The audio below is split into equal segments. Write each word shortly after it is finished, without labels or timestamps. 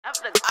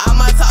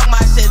I'ma talk my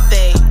shit,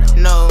 they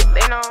know.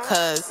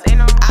 Cause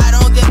I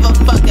don't give a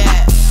fuck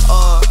at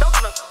all.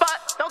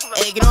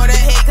 Ignore the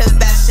hate cause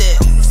that shit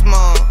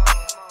small.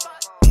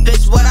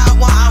 Bitch, what I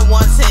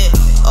want it.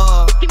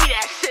 Give me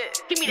that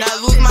shit. Give me that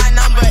shit. Now lose my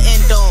number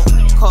and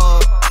don't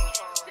call.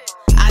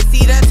 I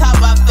see the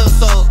top, I feel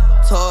so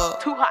tall.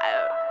 Too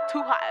higher.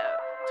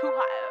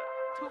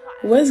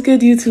 What's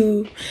good,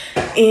 YouTube?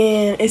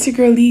 And it's your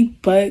girlie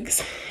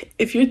Buckz.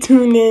 If you're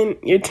tuned in,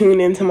 you're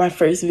tuned into my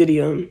first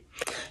video.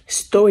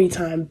 Story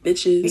time,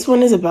 bitches. This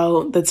one is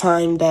about the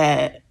time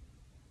that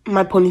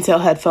my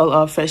ponytail had fell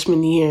off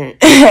freshman year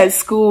at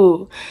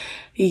school.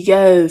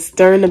 Yes,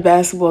 during the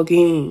basketball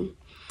game.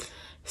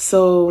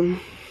 So,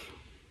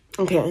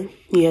 okay.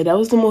 Yeah, that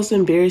was the most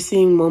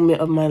embarrassing moment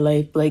of my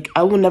life. Like,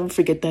 I will never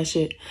forget that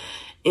shit.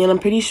 And I'm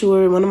pretty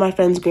sure one of my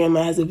friend's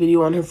grandma has a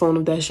video on her phone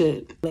of that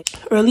shit. Like,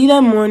 early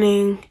that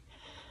morning,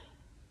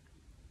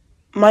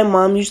 my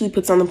mom usually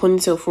puts on the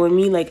ponytail for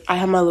me. Like, I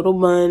have my little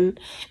bun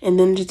and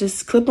then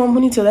just clip on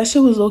ponytail. That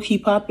shit was low-key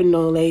popping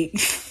though. Like,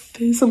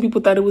 some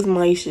people thought it was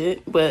my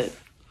shit, but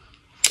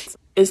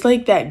it's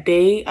like that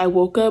day I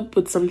woke up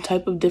with some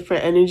type of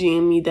different energy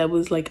in me that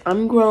was like,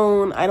 I'm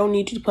grown. I don't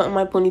need you to put on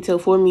my ponytail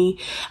for me.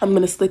 I'm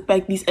gonna slick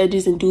back these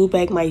edges and do it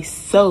back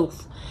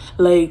myself.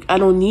 Like, I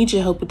don't need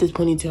your help with this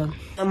ponytail.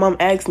 My mom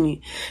asked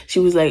me, she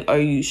was like, are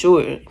you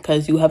sure?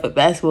 Because you have a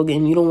basketball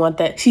game. You don't want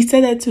that. She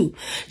said that too.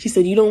 She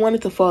said, you don't want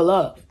it to fall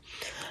off.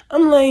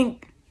 I'm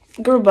like,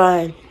 girl,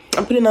 bye.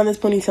 I'm putting on this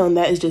ponytail and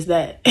that is just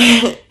that.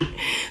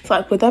 So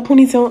I put that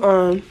ponytail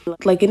on.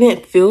 Like, it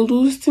didn't feel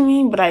loose to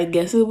me, but I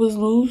guess it was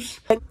loose.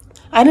 Like,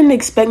 I didn't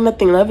expect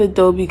nothing of it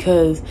though,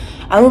 because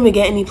I don't even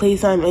get any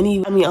playtime. I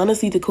mean,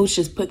 honestly, the coach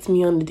just puts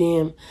me on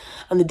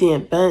the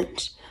damn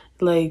bench.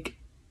 Like,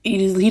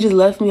 he just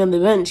left me on the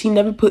bench. He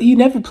never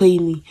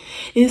played me.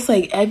 It's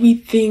like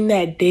everything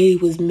that day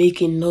was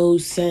making no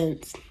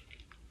sense.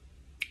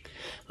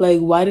 Like,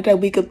 why did I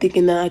wake up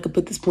thinking that I could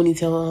put this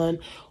ponytail on?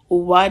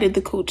 Or why did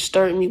the coach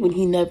start me when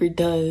he never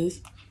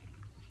does?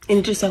 And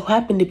it just so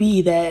happened to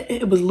be that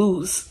it was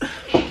loose.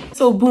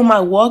 So boom,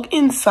 I walk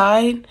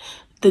inside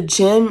the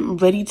gym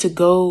ready to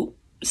go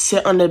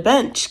sit on the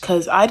bench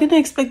because I didn't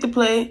expect to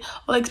play.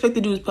 All I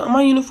expected to do is put on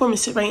my uniform and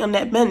sit right on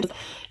that bench.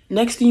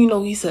 Next thing you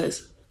know, he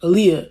says,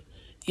 Aaliyah,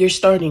 you're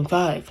starting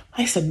 5.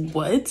 I said,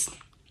 what?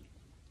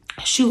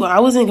 Shoot, I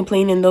wasn't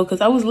complaining though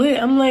because I was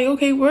lit. I'm like,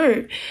 okay,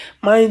 word.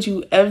 Mind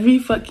you, every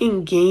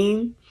fucking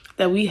game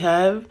that we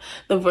have,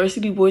 the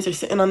varsity boys are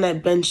sitting on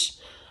that bench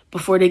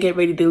before they get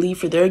ready to leave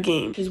for their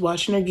game. Just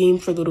watching their game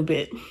for a little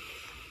bit.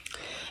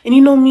 And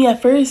you know me,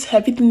 at first,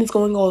 everything is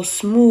going all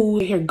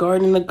smooth. You're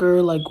guarding the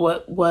girl, like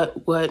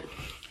what?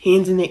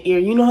 Hands in the air.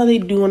 You know how they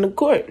do on the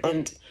court.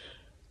 And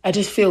I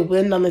just feel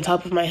wind on the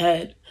top of my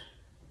head.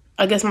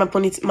 I guess my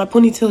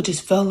ponytail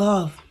just fell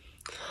off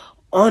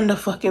on the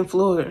fucking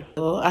floor.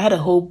 I had a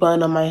whole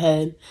bun on my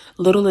head.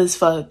 Little as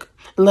fuck.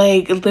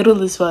 Like,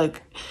 little as fuck.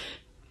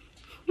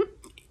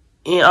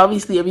 And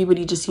obviously,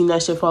 everybody just seen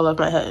that shit fall off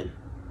my head.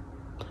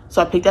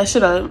 So I picked that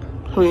shit up,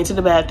 ran to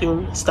the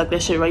bathroom, stuck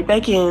that shit right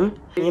back in.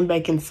 Ran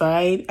back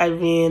inside. I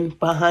ran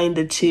behind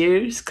the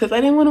chairs because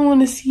I didn't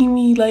want to see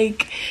me.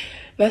 Like,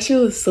 that shit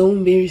was so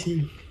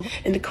embarrassing.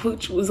 And the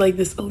coach was like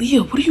this,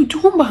 Aaliyah, what are you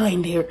doing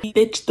behind there?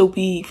 Bitch, the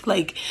weave.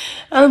 Like,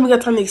 I don't even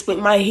got time to explain.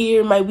 My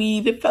hair, my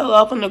weave, it fell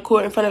off on the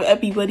court in front of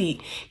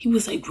everybody. He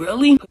was like,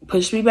 really?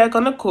 Pushed me back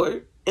on the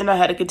court, and I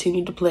had to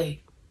continue to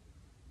play.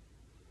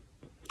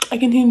 I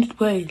continued to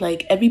play.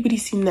 Like, everybody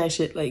seen that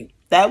shit. Like,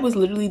 that was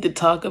literally the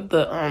talk of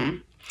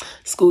the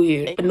school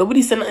year. But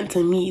nobody said nothing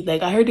to me.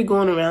 Like, I heard it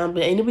going around,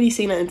 but ain't nobody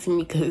say nothing to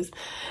me because,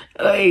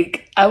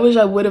 like, I wish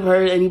I would have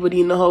heard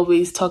anybody in the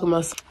hallways talking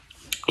about,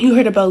 you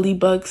heard about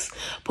Buckz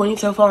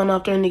ponytail falling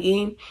off during the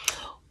game?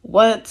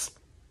 What?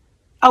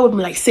 I would be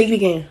like, say it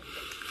again.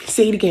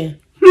 Say it again.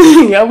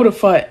 I would have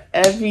fought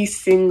every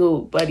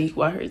single buddy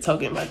who I heard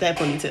talking about that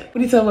ponytail.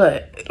 Ponytail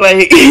what?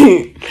 Like,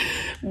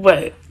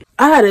 what?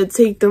 I had to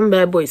take them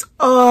bad boys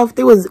off.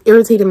 They was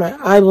irritating my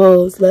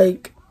eyeballs.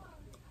 Like,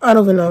 I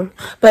don't even know.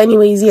 But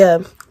anyways, yeah.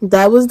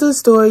 That was the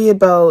story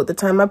about the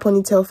time my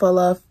ponytail fell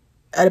off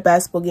at a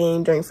basketball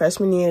game during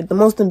freshman year. The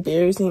most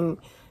embarrassing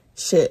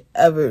shit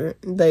ever,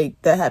 like,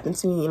 that happened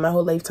to me in my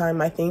whole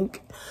lifetime, I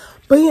think.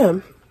 But yeah,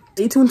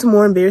 stay tuned to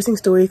more embarrassing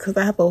stories because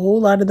I have a whole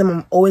lot of them.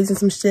 I'm always in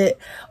some shit,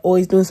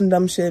 always doing some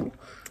dumb shit,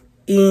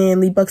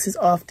 and Buckz is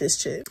off this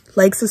shit.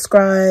 Like,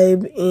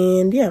 subscribe,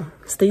 and yeah,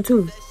 stay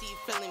tuned.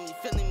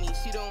 Feeling me,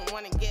 she don't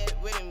wanna get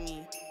rid of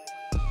me.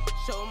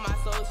 Show my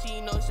soul,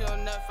 she knows she'll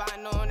never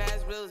find no one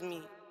as real as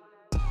me.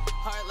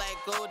 Heart like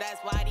gold, that's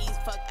why these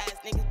fuck ass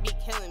niggas be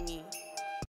killing me.